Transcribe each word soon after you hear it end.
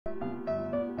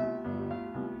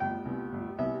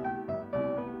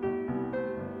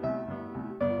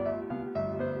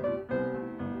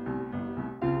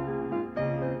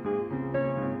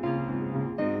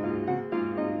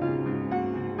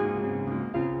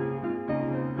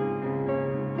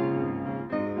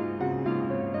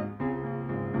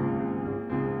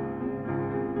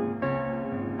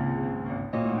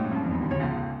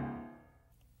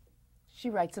She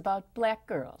writes about black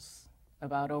girls,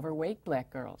 about overweight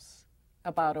black girls,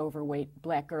 about overweight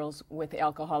black girls with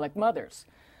alcoholic mothers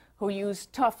who use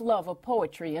tough love of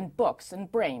poetry and books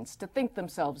and brains to think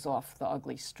themselves off the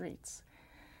ugly streets.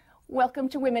 Welcome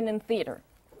to Women in Theater.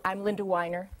 I'm Linda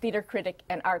Weiner, theater critic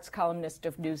and arts columnist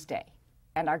of Newsday.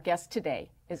 And our guest today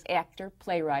is actor,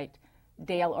 playwright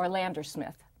Dael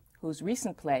Orlandersmith, whose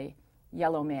recent play,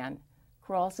 Yellowman,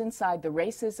 crawls inside the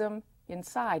racism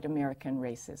inside American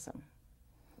racism.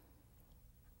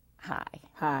 Hi.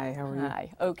 Hi, how are you?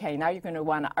 Hi. Okay, now you're going to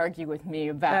want to argue with me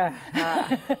about,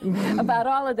 about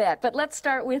all of that. But let's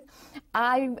start with,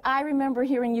 I remember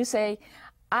hearing you say,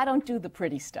 I don't do the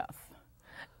pretty stuff.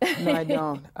 No, I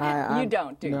don't. You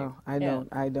don't, do you? No, I don't.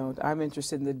 I don't. I'm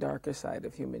interested in the darker side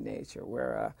of human nature,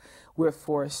 where we're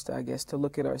forced, I guess, to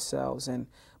look at ourselves and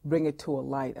bring it to a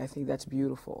light. I think that's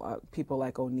beautiful. People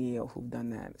like O'Neill who've done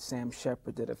that, Sam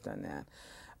Shepard that have done that.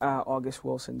 August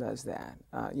Wilson does that.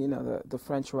 You know, the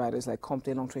French writers like Comte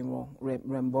d'Entraînement,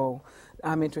 Rimbaud.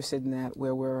 I'm interested in that,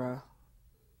 where we're,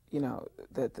 you know,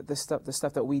 the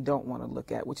stuff that we don't want to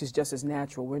look at, which is just as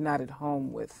natural. We're not at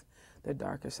home with the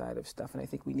darker side of stuff, and I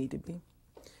think we need to be.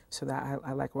 So that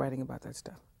I like writing about that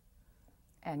stuff.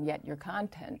 And yet your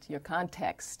content, your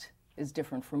context is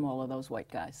different from all of those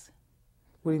white guys.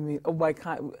 What do you mean?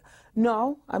 Oh,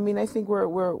 no, I mean, I think we're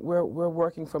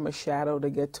working from a shadow to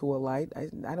get to a light.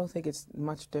 I don't think it's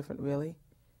much different, really.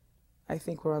 I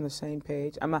think we're on the same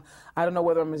page. I don't know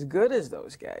whether I'm as good as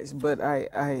those guys, but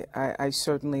I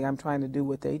certainly, I'm trying to do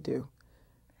what they do.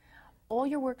 All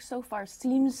your work so far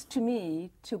seems to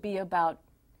me to be about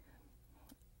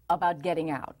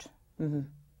getting out. Mm-hmm.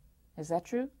 Is that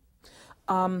true?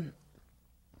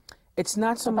 It's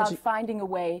not so much about finding a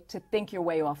way to think your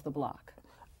way off the block.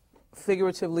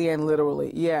 Figuratively and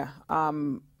literally, yeah.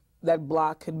 That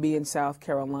block could be in South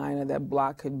Carolina. That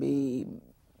block could be,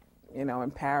 you know,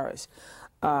 in Paris.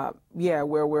 Yeah,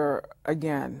 where we're,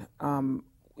 again,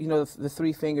 you know, the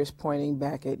three fingers pointing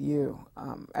back at you.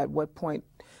 At what point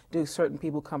do certain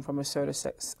people come from a set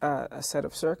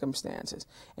of circumstances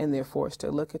and they're forced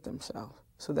to look at themselves?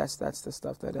 So that's the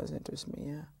stuff that does interest me,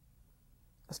 yeah.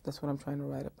 That's what I'm trying to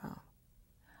write about.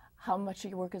 How much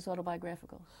of your work is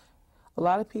autobiographical? A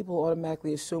lot of people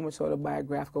automatically assume it's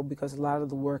autobiographical because a lot of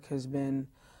the work has been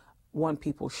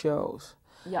one-people shows.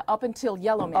 Yeah, up until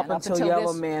Yellowman. Up until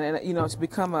Yellowman, and you know, it's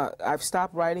become I've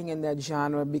stopped writing in that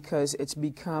genre because it's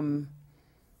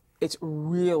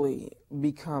really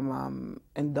become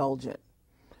indulgent.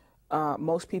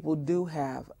 Most people do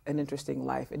have an interesting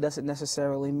life. It doesn't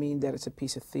necessarily mean that it's a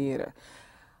piece of theater.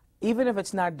 Even if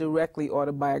it's not directly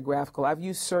autobiographical, I've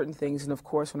used certain things, and of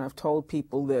course when I've told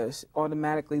people this,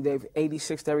 automatically they've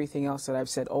 86'd everything else that I've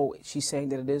said, oh, she's saying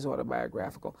that it is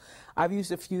autobiographical. I've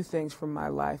used a few things from my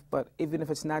life, but even if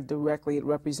it's not directly, it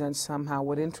represents somehow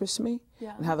what interests me,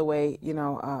 yeah, and how the way, you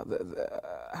know,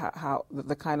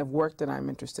 the kind of work that I'm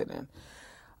interested in.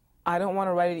 I don't want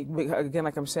to write it, again,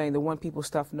 like I'm saying, the one-people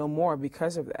stuff no more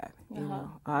because of that. You know?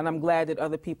 And I'm glad that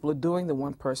other people are doing the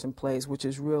one-person plays, which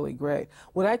is really great.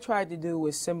 What I tried to do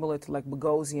was similar to like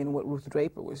Bogosian and what Ruth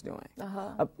Draper was doing.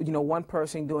 You know, one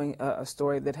person doing a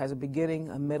story that has a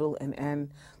beginning, a middle, an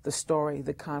end, the story,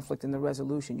 the conflict, and the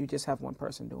resolution. You just have one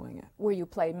person doing it. Where you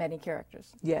play many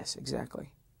characters. Yes,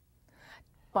 exactly.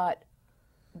 But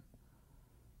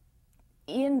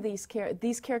in these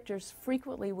characters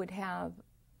frequently would have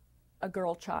a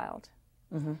girl child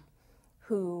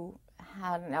who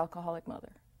had an alcoholic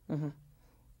mother.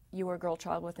 You were a girl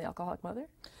child with an alcoholic mother?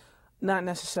 Not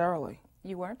necessarily.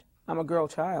 You weren't? I'm a girl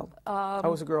child. I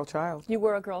was a girl child. You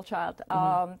were a girl child.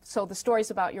 So the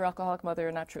stories about your alcoholic mother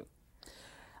are not true?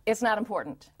 It's not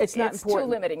important? It's not important. It's too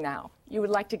limiting now. You would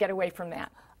like to get away from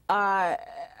that?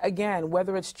 Again,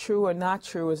 whether it's true or not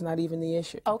true is not even the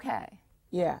issue. Okay.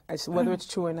 Yeah, it's whether it's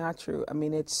true or not true. I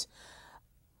mean, it's,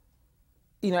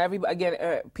 you know,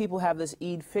 people have this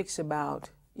fix about,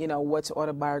 you know, what's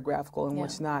autobiographical and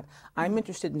what's not. I'm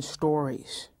interested in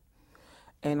stories,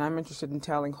 and I'm interested in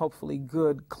telling hopefully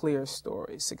good, clear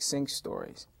stories, succinct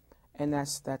stories, and I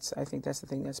think that's the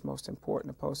thing that's most important,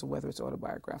 opposed to whether it's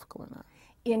autobiographical or not.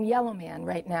 In Yellowman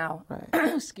right now, right.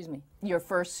 Excuse me, your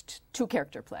first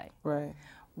two-character play, right,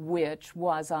 which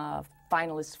was a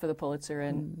finalist for the Pulitzer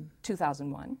in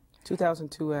 2001.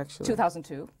 2002, actually.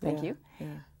 2002. Thank you. Yeah.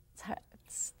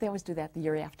 They always do that the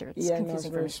year after. It's confusing. No, it's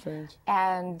very strange.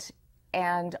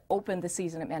 And opened the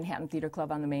season at Manhattan Theater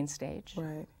Club on the main stage.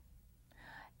 Right.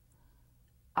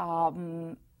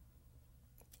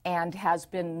 And has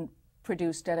been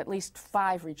produced at least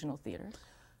 5 regional theaters.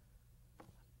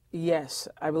 Yes,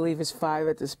 I believe it's 5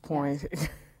 at this point. Yes.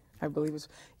 I believe it's,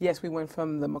 yes, we went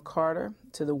from the McCarter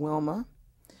to the Wilma,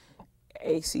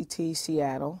 ACT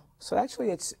Seattle. So actually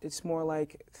it's more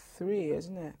like 3,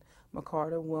 isn't it?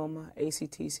 McCarter, Wilma,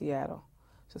 ACT Seattle.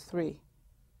 So 3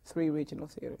 regional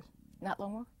theaters. Not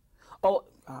Long Oh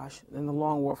gosh, and the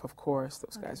Long Wharf, of course.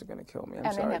 Those guys are going to kill me.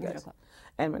 I'm sorry, guys.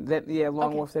 And yeah,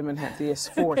 Long Wharf, then Manhattan. Yes,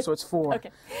 4. So it's 4. Okay.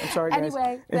 I'm sorry, guys.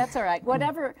 Anyway, that's all right.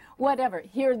 Whatever.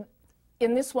 Here,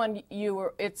 in this one,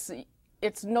 it's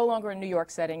no longer a New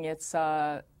York setting. It's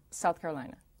South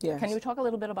Carolina. Yes. Can you talk a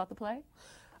little bit about the play?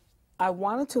 I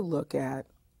wanted to look at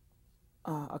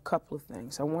a couple of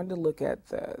things. I wanted to look at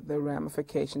the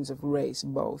ramifications of race,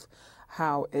 both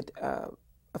how it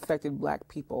affected black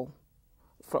people,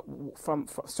 from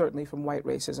certainly from white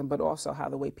racism, but also how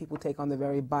the way people take on the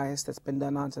very bias that's been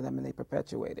done onto them and they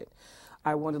perpetuate it.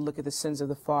 I want to look at the sins of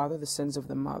the father, the sins of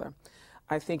the mother.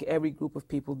 I think every group of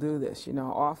people do this.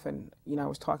 Often, I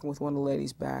was talking with one of the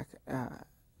ladies back,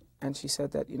 and she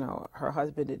said that, her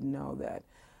husband didn't know that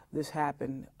this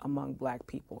happened among black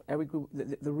people. Every group,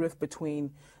 the rift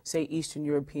between, say, Eastern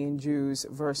European Jews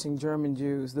versus German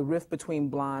Jews, the rift between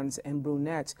blondes and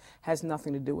brunettes has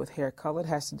nothing to do with hair color. It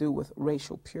has to do with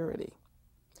racial purity.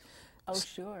 Oh,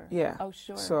 sure. Yeah. Oh,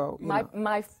 sure. So,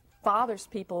 my father's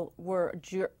people were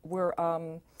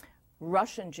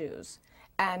Russian Jews,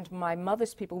 and my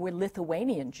mother's people were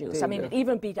Lithuanian Jews. I mean, it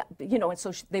even be, and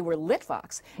so they were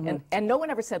Litvoks, and no one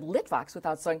ever said Litvoks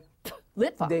without saying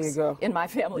Litvoks. There you go. In my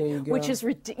family, there you go. Which is,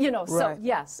 Right. So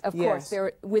yes, of course,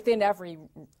 they're within every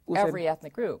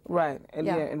ethnic group. Right, and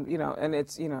and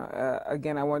it's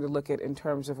again, I wanted to look at in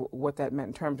terms of what that meant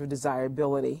in terms of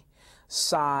desirability,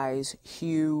 size,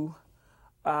 hue,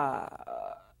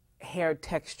 hair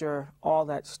texture, all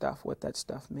that stuff. What that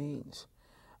stuff means.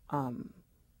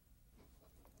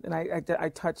 And I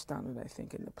touched on it, I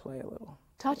think, in the play a little.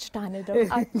 Touched on it.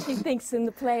 She thinks in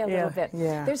the play a little bit.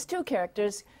 Yeah. There's 2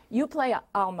 characters. You play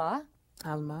Alma.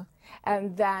 Alma.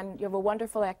 And then you have a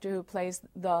wonderful actor who plays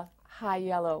the high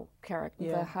yellow character.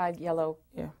 Yeah. The high yellow.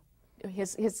 Yeah.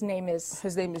 His name is.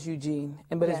 His name is Eugene,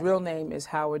 but his real name is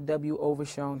Howard W.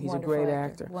 Overshone. He's wonderful a great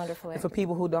actor. Wonderful actor. And for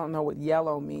people who don't know what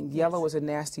yellow means, yellow is a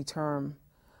nasty term.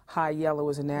 High yellow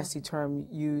is a nasty term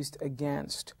used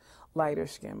against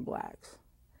lighter-skinned blacks.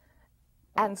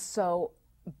 And so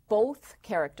both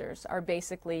characters are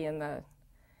basically in the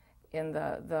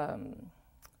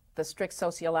strict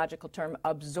sociological term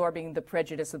absorbing the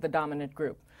prejudice of the dominant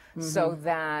group, so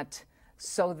that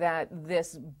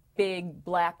this big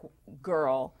black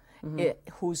girl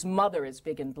whose mother is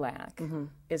big and black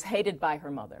is hated by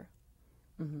her mother.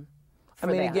 I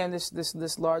mean, again,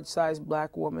 this large-sized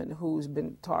black woman who's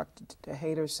been taught to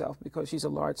hate herself because she's a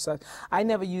large size. I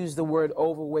never use the word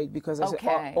overweight because I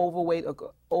said overweight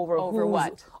over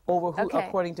what? Over who,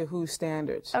 according to whose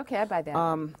standards. Okay, I buy that.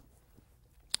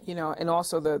 And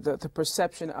also the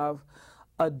perception of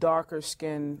a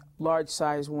darker-skinned,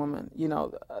 large-sized woman.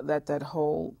 That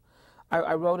whole.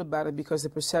 I wrote about it because the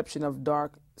perception of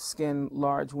dark-skinned,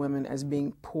 large women as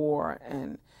being poor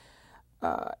and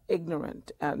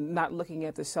ignorant, not looking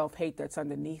at the self-hate that's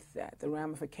underneath that, the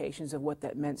ramifications of what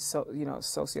that meant,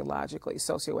 sociologically,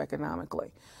 socioeconomically,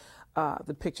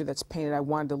 the picture that's painted. I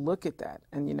wanted to look at that,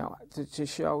 and to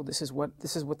show this is what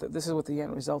the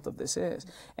end result of this is,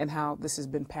 and how this has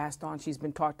been passed on. She's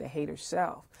been taught to hate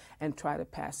herself and try to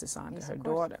pass this on to her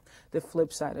daughter. The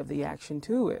flip side of the action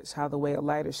too is how the way a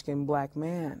lighter-skinned black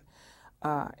man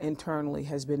internally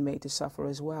has been made to suffer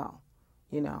as well.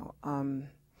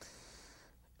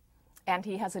 And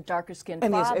he has a darker-skinned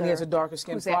father. And he has a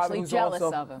darker-skinned father who's jealous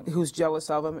of him. Who's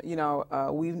jealous of him.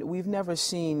 We've never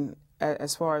seen,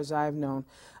 as far as I've known,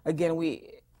 again,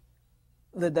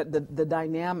 the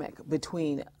dynamic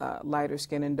between lighter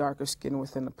skin and darker skin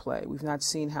within the play. We've not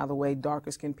seen how the way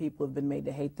darker skinned people have been made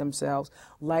to hate themselves,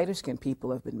 lighter skinned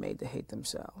people have been made to hate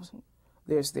themselves.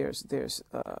 There's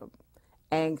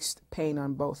angst, pain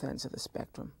on both ends of the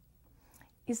spectrum.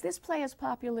 Is this play as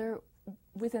popular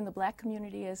within the black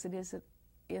community as it is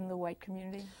in the white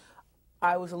community?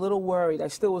 I was a little worried. I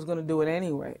still was going to do it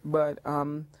anyway, but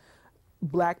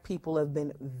black people have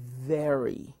been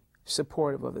very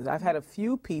supportive of this. I've had a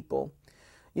few people,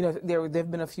 there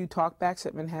have been a few talkbacks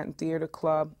at Manhattan Theater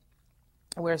Club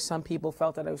where some people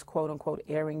felt that I was quote unquote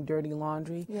airing dirty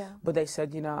laundry. Yeah. But they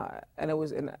said, and it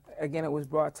was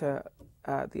brought to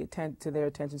their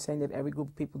attention, saying that every group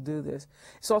of people do this.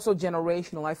 It's also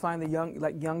generational. I find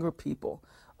the younger people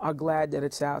are glad that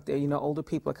it's out there. Older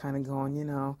people are kind of going,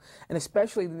 and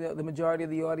especially the majority of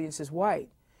the audience is white.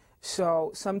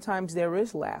 So sometimes there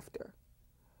is laughter.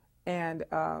 And,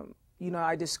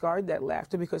 I discard that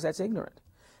laughter because that's ignorant.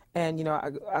 And,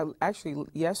 I actually,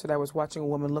 yesterday I was watching a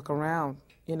woman look around,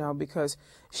 because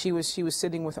she was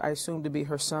sitting with, I assume to be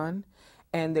her son,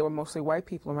 and there were mostly white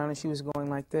people around, and she was going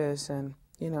like this, and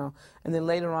and then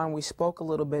later on we spoke a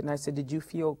little bit, and I said, did you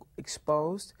feel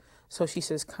exposed? So she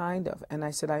says, kind of. And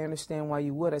I said, I understand why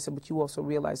you would. I said, but you also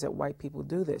realize that white people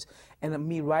do this. And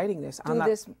me writing this,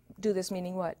 do this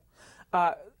meaning what?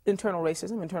 Internal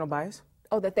racism, internal bias.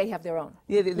 Oh, that they have their own.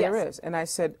 Yeah, there is. And I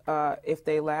said, if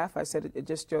they laugh, I said, it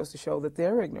just goes to show that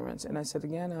they're ignorance. And I said,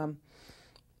 again,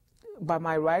 by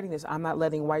my writing this, I'm not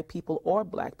letting white people or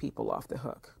black people off the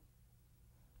hook.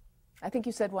 I think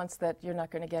you said once that you're not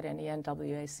going to get any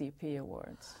NAACP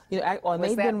awards. And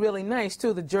they've been really nice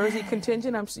too. The Jersey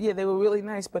contingent, yeah, they were really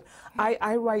nice. But I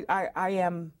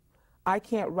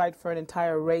can't write for an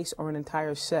entire race or an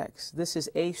entire sex. This is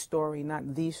a story,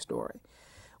 not the story.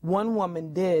 One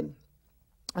woman did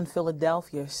in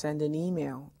Philadelphia send an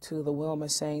email to the Wilma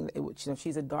saying that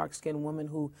she's a dark-skinned woman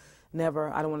who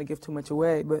never, I don't want to give too much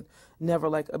away, but never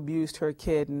like abused her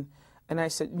kid. And I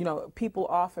said, people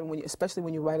often, especially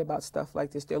when you write about stuff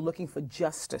like this, they're looking for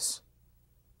justice,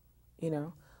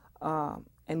 and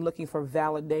looking for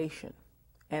validation.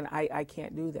 And I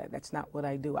can't do that. That's not what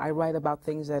I do. I write about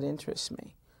things that interest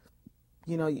me.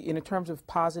 In terms of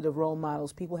positive role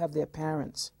models, people have their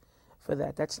parents for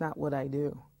that. That's not what I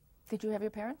do. Did you have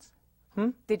your parents?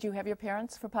 Did you have your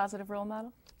parents for positive role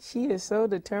model? She is so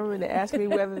determined to ask me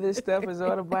whether this stuff is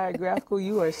autobiographical.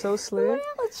 You are so slick.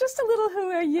 Well, it's just a little who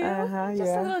are you?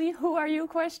 Just yeah. a little who are you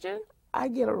question? I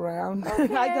get around.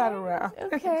 Okay. I got around.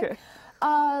 Okay.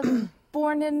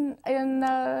 Born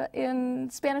in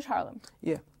Spanish Harlem.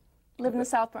 Yeah. Lived in the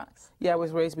South Bronx. Yeah, I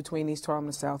was raised between East Harlem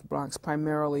and South Bronx,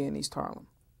 primarily in East Harlem.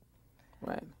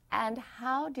 Right. And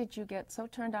how did you get so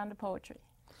turned on to poetry?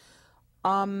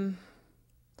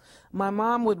 My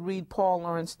mom would read Paul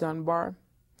Laurence Dunbar,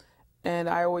 and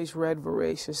I always read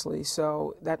voraciously,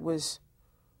 so that was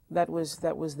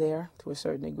there to a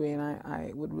certain degree. And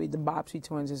I would read the Bobbsey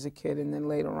Twins as a kid, and then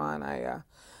later on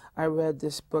I read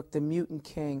this book, The Mutant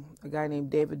King. A guy named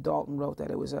David Dalton wrote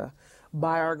that. It was a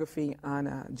biography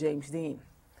on James Dean,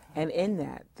 and in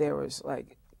that there was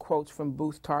like quotes from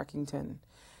Booth Tarkington,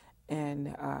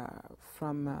 and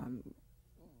from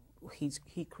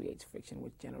he creates fiction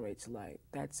which generates light.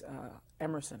 That's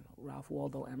Emerson, Ralph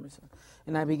Waldo Emerson.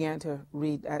 And I began to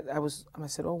read. I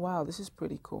said, oh wow, this is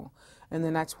pretty cool. And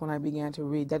then that's when I began to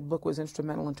read. That book was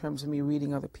instrumental in terms of me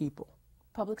reading other people.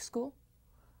 Public school?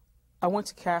 I went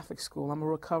to Catholic school. I'm a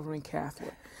recovering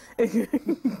Catholic.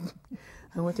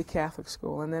 I went to Catholic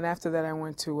school, and then after that I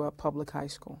went to public high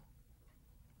school.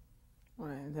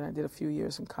 Right, and then I did a few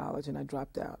years in college, and I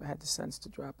dropped out. I had the sense to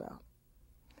drop out.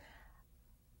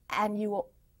 And you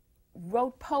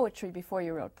wrote poetry before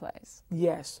you wrote plays?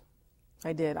 Yes,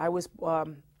 I did. I was,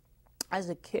 as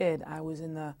a kid, I was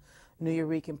in the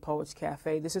Nuyorican Poets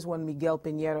Cafe. This is when Miguel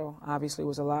Piñero obviously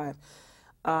was alive.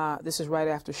 This is right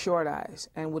after Short Eyes.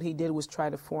 And what he did was try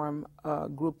to form a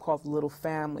group called Little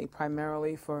Family,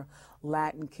 primarily for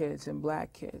Latin kids and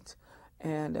black kids.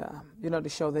 And, to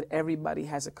show that everybody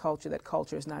has a culture. That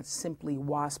culture is not simply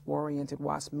WASP-oriented,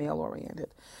 WASP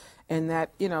male-oriented. And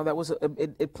that, that was,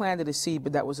 it planted a seed,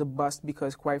 but that was a bust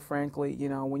because, quite frankly,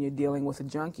 when you're dealing with a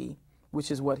junkie,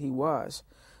 which is what he was,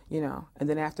 and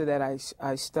then after that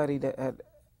I studied at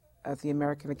the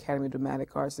American Academy of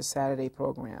Dramatic Arts, the Saturday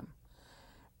program.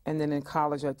 And then in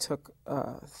college I took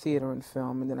theater and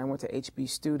film, and then I went to HB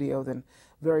Studio, then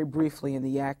very briefly in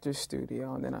the Actors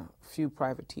Studio, and then a few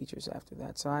private teachers after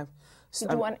that. So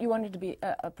you wanted to be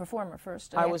a performer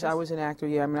first? I was an actor,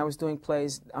 yeah. I mean, I was doing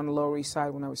plays on the Lower East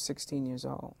Side when I was 16 years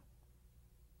old.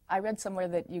 I read somewhere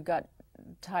that you got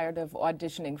tired of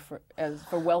auditioning for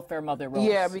welfare mother roles.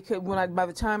 Yeah, because by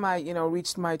the time I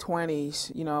reached my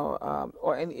 20s,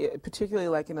 particularly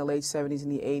like in the late 70s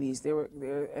and the 80s,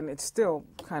 and it's still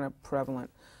kind of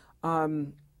prevalent.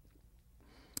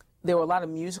 There were a lot of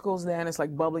musicals then. It's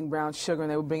like Bubbling Brown Sugar, and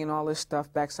they were bringing all this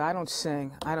stuff back. So I don't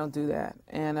sing. I don't do that.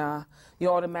 And you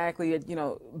automatically,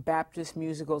 Baptist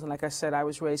musicals. And like I said, I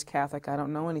was raised Catholic. I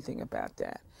don't know anything about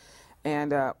that.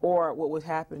 And or what would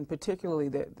happen, particularly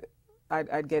that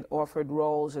I'd get offered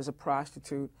roles as a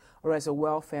prostitute or as a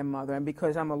welfare mother. And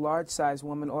because I'm a large-sized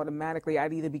woman, automatically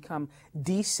I'd either become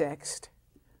desexed,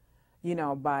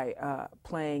 by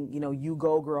playing, You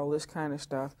Go Girl, this kind of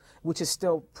stuff, which is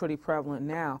still pretty prevalent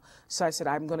now. So I said,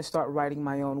 I'm going to start writing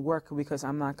my own work because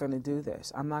I'm not going to do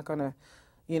this. I'm not going to,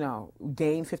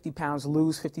 gain 50 pounds,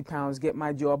 lose 50 pounds, get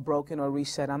my jaw broken or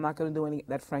reset. I'm not going to do any of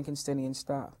that Frankensteinian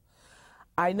stuff.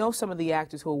 I know some of the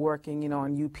actors who are working,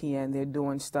 on UPN. They're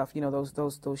doing stuff,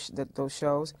 those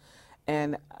shows,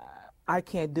 and I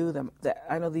can't do them.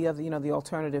 I know the other, the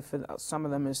alternative for some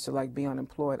of them is to be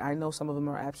unemployed. I know some of them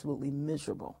are absolutely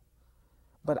miserable,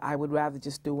 but I would rather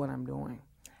just do what I'm doing.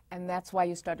 And that's why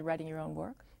you started writing your own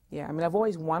work? Yeah, I mean, I've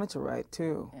always wanted to write,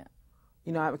 too. Yeah.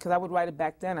 You know, because I would write it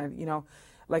back then. You know,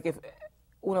 like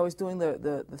when I was doing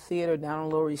the theater down on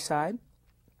the Lower East Side,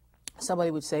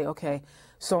 somebody would say, okay,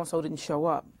 so-and-so didn't show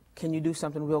up. Can you do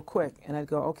something real quick? And I'd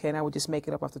go, okay, and I would just make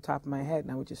it up off the top of my head,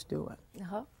 and I would just do it.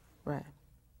 Uh-huh. Right.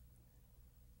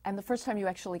 And the first time you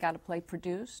actually got a play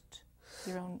produced,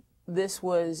 your own? This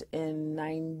was in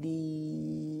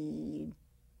 92,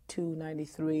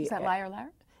 93. Is that Liar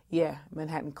Larry? Yeah,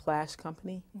 Manhattan Clash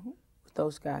Company. Mm-hmm. With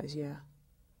those guys, yeah.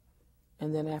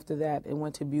 And then after that, it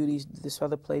went to this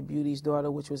other play, Beauty's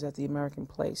Daughter, which was at the American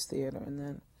Place Theater. And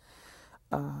then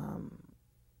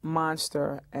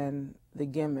Monster and The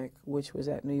Gimmick, which was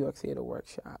at New York Theater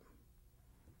Workshop.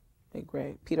 They're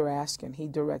great. Peter Askin, he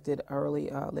directed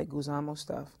early Le Guzamo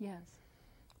stuff. Yes.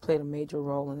 Played a major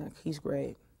role in that. He's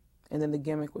great. And then The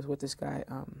Gimmick was with this guy,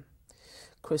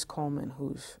 Chris Coleman,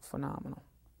 who's phenomenal.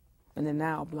 And then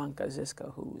now Blanca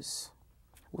Ziska, who's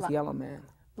with Yellowman.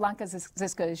 Blanca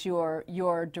Ziska is your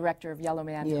director of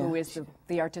Yellowman, Yeah. who is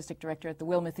the artistic director at the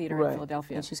Wilma Theater Right. in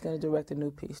Philadelphia. And she's going to direct a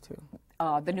new piece, too.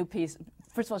 The new piece.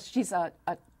 First of all, she's a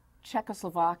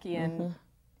Czechoslovakian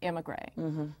immigrant.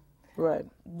 Mm-hmm. Right.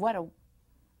 What a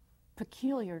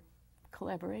peculiar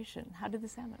collaboration. How did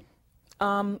this happen?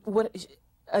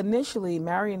 Initially,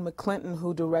 Marion McClinton,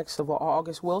 who directs the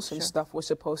August Wilson Sure. stuff, was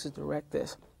supposed to direct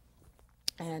this.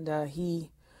 And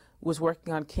he was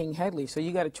working on King Hedley. So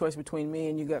you got a choice between me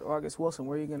and you got August Wilson.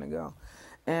 Where are you going to go?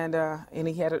 And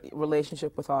he had a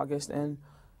relationship with August, and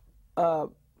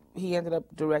he ended up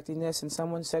directing this. And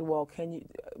someone said, well,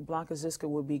 Blanca Ziska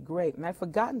would be great. And I'd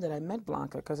forgotten that I met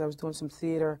Blanca because I was doing some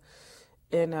theater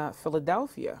in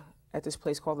Philadelphia at this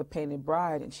place called The Painted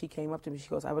Bride. And she came up to me. She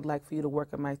goes, I would like for you to work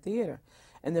at my theater.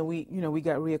 And then we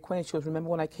got reacquainted. She goes, remember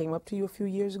when I came up to you a few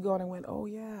years ago? And I went, oh,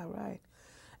 yeah, right.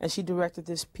 And she directed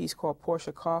this piece called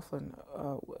Portia Coughlin,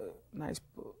 nice,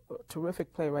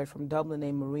 terrific playwright from Dublin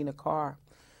named Marina Carr.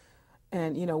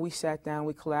 And, you know, we sat down,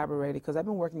 we collaborated, because I've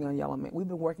been working on Yellowman. We've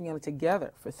been working on it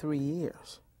together for 3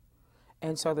 years.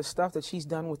 And so the stuff that she's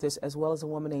done with this, as well as a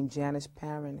woman named Janice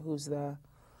Perrin, who's the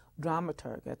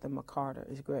dramaturg at the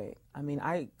McCarter, is great. I mean,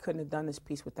 I couldn't have done this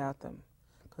piece without them,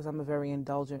 because I'm a very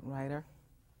indulgent writer,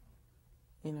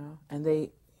 you know, and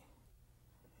they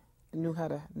knew how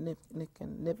to nip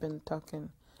and tuck and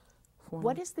form.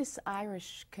 What is this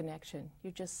Irish connection?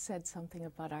 You just said something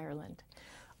about Ireland.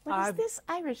 What is this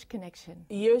Irish connection?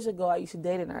 Years ago, I used to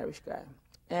date an Irish guy.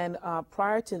 And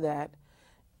prior to that,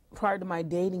 prior to my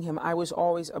dating him, I was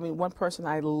always, I mean, one person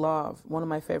I love, one of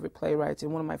my favorite playwrights,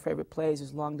 and one of my favorite plays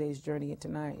is Long Day's Journey into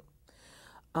Night.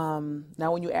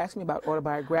 Now, when you ask me about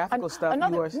autobiographical stuff,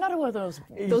 another one of those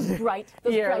bright,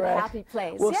 right. happy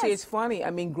plays. Well, yes. see, it's funny.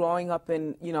 I mean, growing up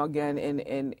in, you know, again,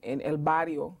 in El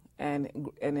Barrio and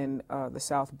in the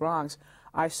South Bronx,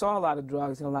 I saw a lot of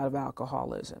drugs and a lot of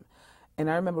alcoholism. And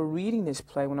I remember reading this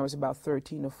play when I was about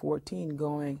 13 or 14,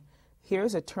 going,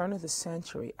 here's a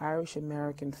turn-of-the-century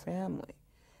Irish-American family,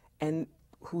 and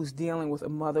who's dealing with a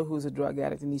mother who's a drug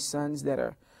addict and these sons that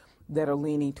are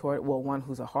leaning toward, well, one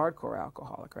who's a hardcore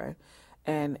alcoholic, right?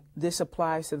 And this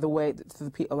applies to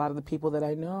a lot of the people that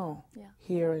I know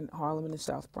here in Harlem and the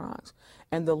South Bronx.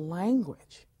 And the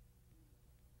language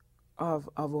of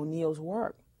O'Neill's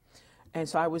work. And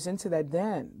so I was into that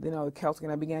then, you know, the Celtic,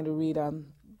 and I began to read,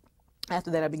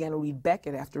 after that I began to read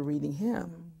Beckett after reading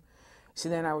him. So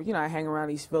then I hang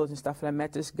around East Village and stuff, and I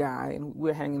met this guy, and we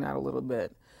were hanging out a little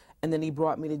bit. And then he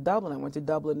brought me to Dublin. I went to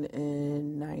Dublin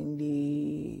in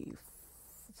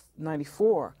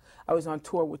 94. I was on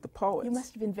tour with the Poets. You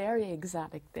must have been very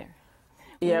exotic there.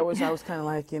 Yeah, I was kind of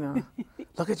like, you know,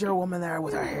 look at your woman there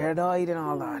with her hair dyed and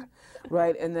all that,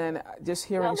 right? And then just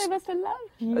hearing... Well, they must have loved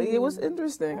you. It was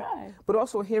interesting. Right. But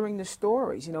also hearing the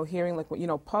stories, you know, hearing like, you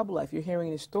know, pub life, you're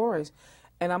hearing the stories.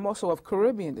 And I'm also of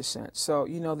Caribbean descent. So,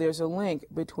 you know, there's a link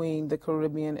between the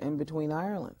Caribbean and between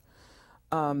Ireland.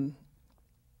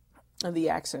 And the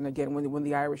accent, again, when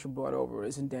the Irish were brought over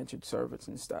as indentured servants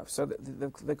and stuff. So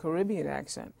the Caribbean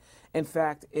accent, in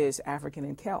fact, is African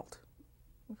and Celt.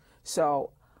 So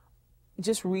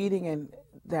just reading and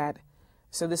that,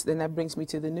 then that brings me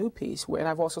to the new piece, and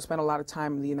I've also spent a lot of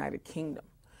time in the United Kingdom.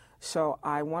 So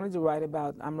I wanted to write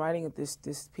about, I'm writing this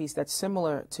piece that's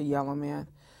similar to Yellowman,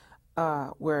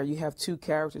 where you have two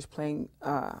characters playing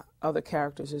other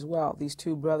characters as well. These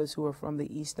two brothers who are from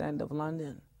the East End of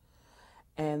London.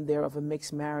 And they're of a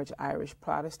mixed marriage, Irish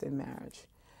Protestant marriage.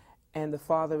 And the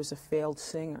father is a failed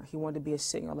singer. He wanted to be a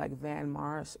singer like Van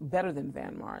Morrison, better than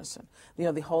Van Morrison. You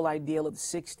know, the whole ideal of the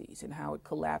 60s and how it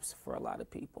collapsed for a lot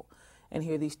of people. And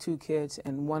here are these two kids,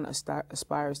 and one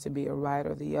aspires to be a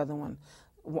writer. The other one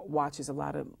watches a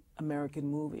lot of American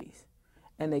movies,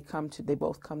 and they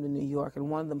both come to New York, and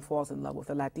one of them falls in love with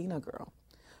a Latina girl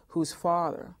whose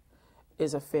father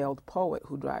is a failed poet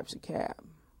who drives a cab.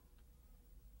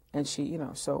 And she, you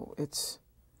know, so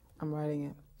I'm writing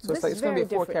it. So it's going to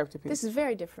be a 4-character piece. This is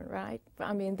very different, right?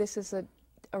 I mean, this is a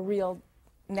real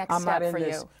next I'm step not in for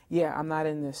this. you. Yeah, I'm not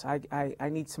in this. I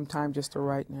need some time just to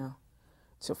write now.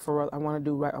 So I want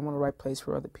to write plays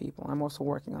for other people. I'm also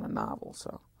working on a novel,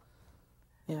 so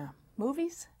yeah.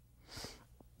 Movies?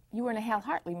 You were in a Hal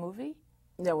Hartley movie?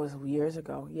 That was years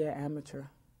ago. Yeah, amateur.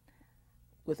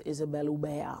 With Isabelle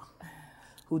Huppert,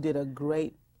 who did a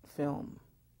great film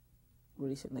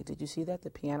recently. Did you see that?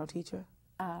 The Piano Teacher?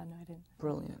 No, I didn't.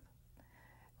 Brilliant.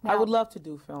 Now, I would love to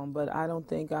do film, but I don't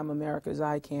think I'm America's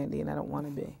eye candy, and I don't want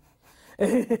to be.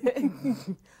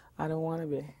 I don't want to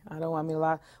be. I mean,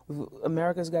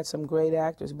 America's got some great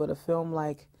actors, but a film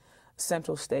like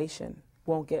Central Station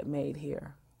won't get made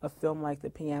here. A film like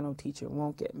The Piano Teacher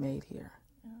won't get made here.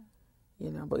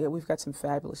 You know, but yeah, we've got some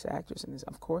fabulous actors in this.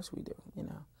 Of course we do, you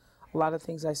know. A lot of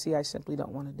things I see I simply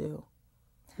don't want to do,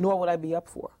 nor would I be up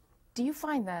for. Do you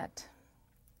find that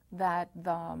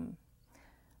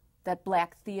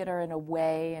black theater, in a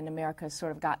way, in America has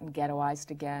sort of gotten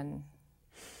ghettoized again,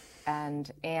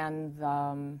 and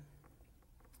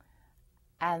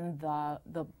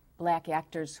the black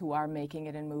actors who are making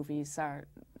it in movies are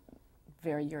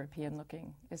very European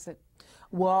looking? Is it?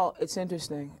 Well, it's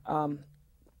interesting.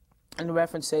 In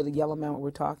reference, say, to Yellowman, what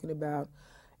we're talking about,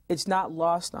 it's not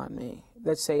lost on me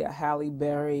that, say, a Halle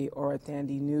Berry or a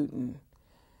Thandie Newton,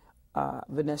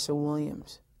 Vanessa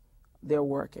Williams, they're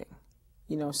working.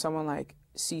 You know, someone like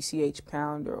CCH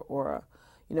Pounder or,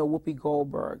 you know, Whoopi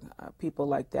Goldberg, people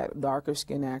like that, darker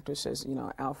skinned actresses, you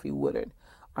know, Alfre Woodard,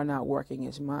 are not working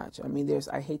as much. I mean,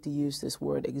 I hate to use this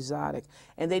word, exotic,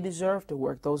 and they deserve to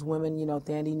work. Those women, you know,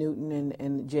 Thandie Newton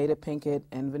and Jada Pinkett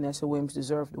and Vanessa Williams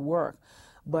deserve to work.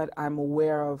 But I'm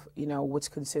aware of, you know, what's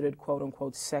considered quote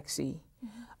unquote sexy.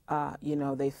 You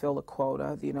know, they fill a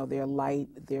quota. You know, they're light,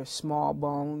 they're small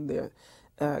boned, they're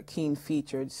keen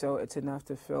featured, so it's enough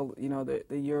to fill, you know,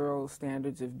 the Euro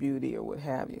standards of beauty or what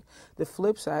have you. The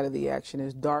flip side of the action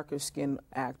is darker skinned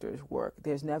actors work.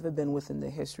 There's never been within the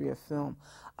history of film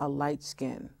a light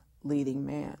skinned leading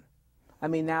man. I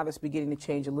mean, now that's beginning to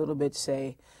change a little bit,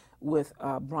 say, with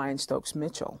Brian Stokes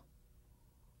Mitchell.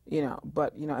 You know,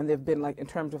 but, you know, and there've been, like, in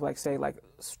terms of, like, say, like,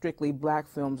 strictly black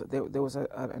films, there was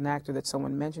an actor that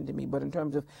someone mentioned to me, but in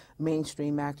terms of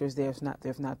mainstream actors, there's not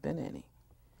been any.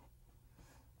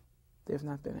 There's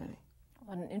not been any.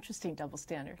 What an interesting double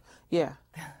standard. Yeah,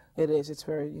 it is. It's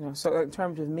very, you know, so in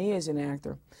terms of me as an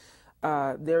actor,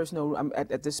 there's no,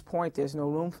 at this point, there's no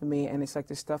room for me, and it's like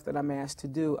the stuff that I'm asked to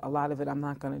do, a lot of it I'm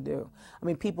not going to do. I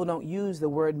mean, people don't use the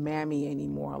word mammy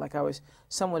anymore. Like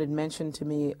someone had mentioned to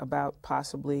me about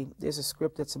possibly, there's a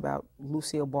script that's about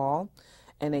Lucille Ball,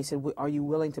 and they said, are you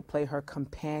willing to play her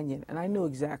companion? And I knew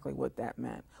exactly what that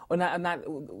meant, or not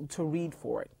to read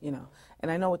for it, you know. And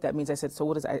I know what that means. I said, so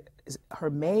what is her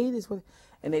maid is what?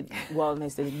 And they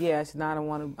said, yeah. I said, no, I don't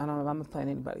know if I'm not playing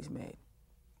anybody's maid.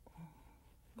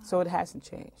 So it hasn't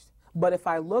changed. But if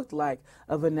I looked like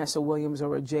a Vanessa Williams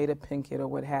or a Jada Pinkett or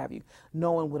what have you,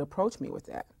 no one would approach me with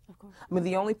that. Of course. I mean,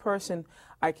 the only person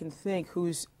I can think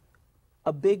who's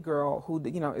a big girl who,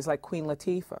 you know, is like Queen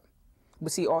Latifah.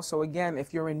 But see, also, again,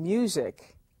 if you're in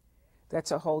music,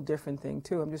 that's a whole different thing,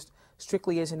 too. I'm just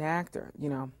strictly as an actor, you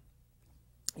know,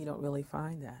 you don't really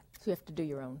find that. So you have to do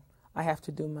your own. I have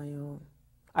to do my own.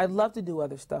 I'd love to do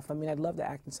other stuff. I mean, I'd love to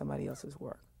act in somebody else's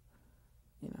work,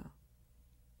 you know.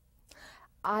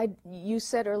 You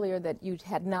said earlier that you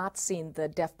had not seen the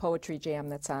Deaf Poetry Jam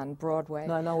that's on Broadway.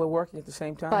 No, we're working at the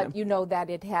same time. But you know that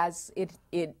it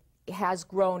has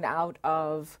grown out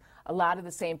of, a lot of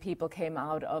the same people came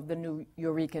out of the New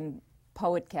Eurekan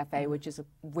Poet Cafe, which is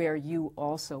where you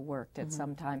also worked at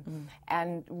some time.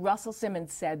 And Russell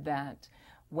Simmons said that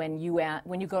when you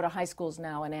go to high schools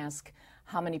now and ask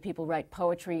how many people write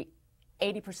poetry,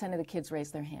 80% of the kids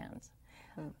raise their hands.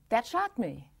 That shocked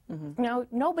me. You know,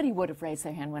 nobody would have raised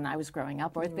their hand when I was growing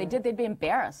up, or if they did, they'd be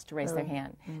embarrassed to raise their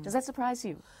hand. Does that surprise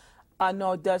you?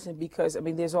 No, it doesn't, because, I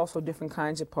mean, there's also different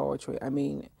kinds of poetry. I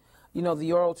mean, you know,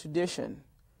 the oral tradition,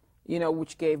 you know,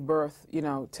 which gave birth, you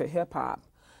know, to hip-hop.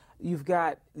 You've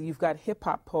got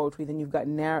hip-hop poetry, then you've got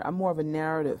I'm more of a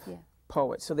narrative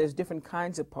poet, so there's different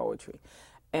kinds of poetry.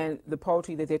 And the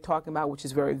poetry that they're talking about, which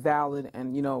is very valid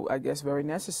and, you know, I guess very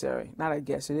necessary, not I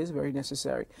guess, it is very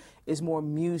necessary, is more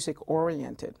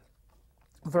music-oriented,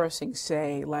 versus,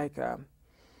 say, like a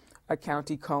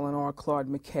County Cullen or a Claude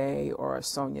McKay or a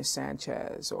Sonia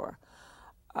Sanchez or,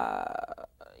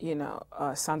 you know,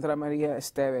 Sandra Maria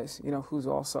Esteves, you know, who's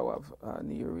also of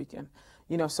New York,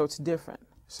 you know, so it's different.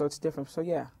 So it's different. So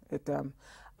yeah,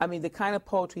 I mean, the kind of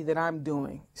poetry that I'm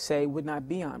doing, say, would not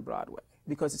be on Broadway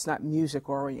because it's not music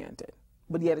oriented.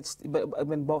 But yet but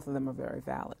when both of them are very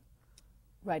valid.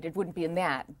 Right, it wouldn't be in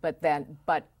that, but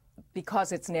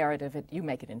because it's narrative, you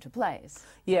make it into plays.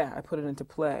 Yeah, I put it into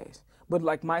plays. But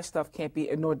like my stuff can't be,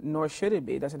 nor should it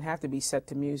be. It doesn't have to be set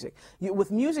to music. With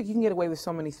music, you can get away with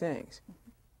so many things.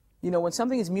 You know, when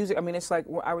something is music, I mean, it's like,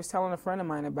 I was telling a friend of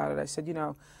mine about it. I said, you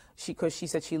know, because she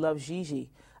said she loves Gigi.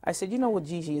 I said, you know what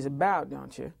Gigi is about,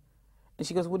 don't you? And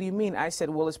she goes, what do you mean? I said,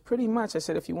 well, it's pretty much, I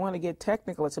said, if you want to get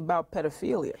technical, it's about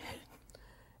pedophilia.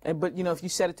 But, you know, if you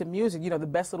set it to music, you know, the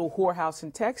best little whorehouse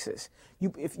in Texas,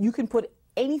 if you can put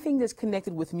anything that's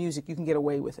connected with music, you can get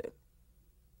away with it.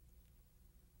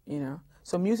 You know?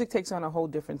 So music takes on a whole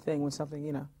different thing when something,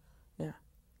 you know, yeah.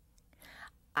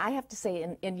 I have to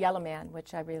say, in Yellowman,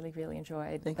 which I really, really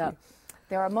enjoyed, Thank you.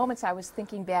 There are moments I was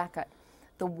thinking back at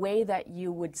the way that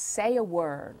you would say a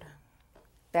word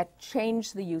that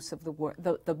changed the use of the word,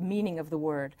 the meaning of the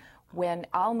word. When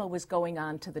Alma was going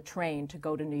on to the train to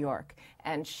go to New York,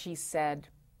 and she said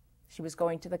she was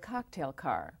going to the cocktail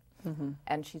car,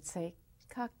 and she'd say,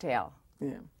 cocktail.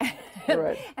 Yeah,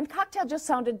 right. And cocktail just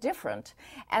sounded different.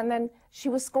 And then she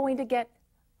was going to get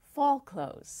fall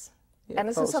clothes. Yeah, and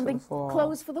this is something,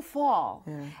 clothes for the fall.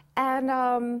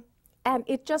 Yeah. And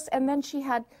it just, and then she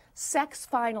had sex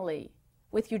finally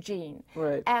with Eugene.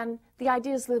 Right. And the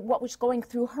idea is that what was going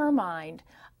through her mind,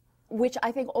 which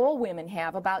I think all women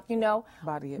have, about, you know,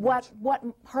 body image. what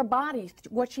her body,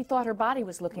 what she thought her body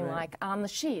was looking like on the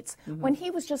sheets, when he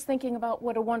was just thinking about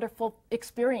what a wonderful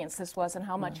experience this was and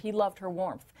how much he loved her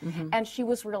warmth. And she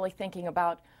was really thinking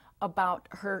about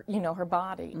her, you know, her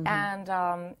body.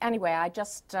 And anyway, I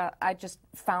just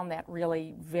found that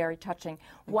really very touching.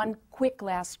 One quick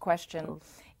last question.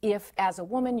 If, as a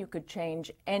woman, you could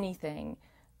change anything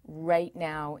right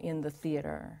now in the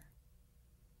theater,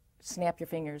 snap your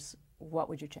fingers, what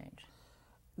would you change?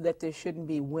 That there shouldn't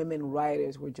be women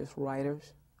writers, we're just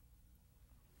writers.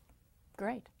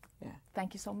 Great. Yeah.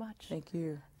 Thank you so much. Thank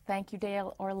you. Thank you,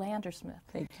 Dael Orlandersmith.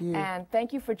 Thank you. And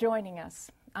thank you for joining us.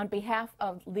 On behalf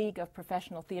of League of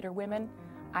Professional Theater Women,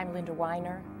 I'm Linda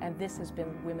Weiner, and this has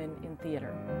been Women in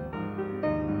Theater.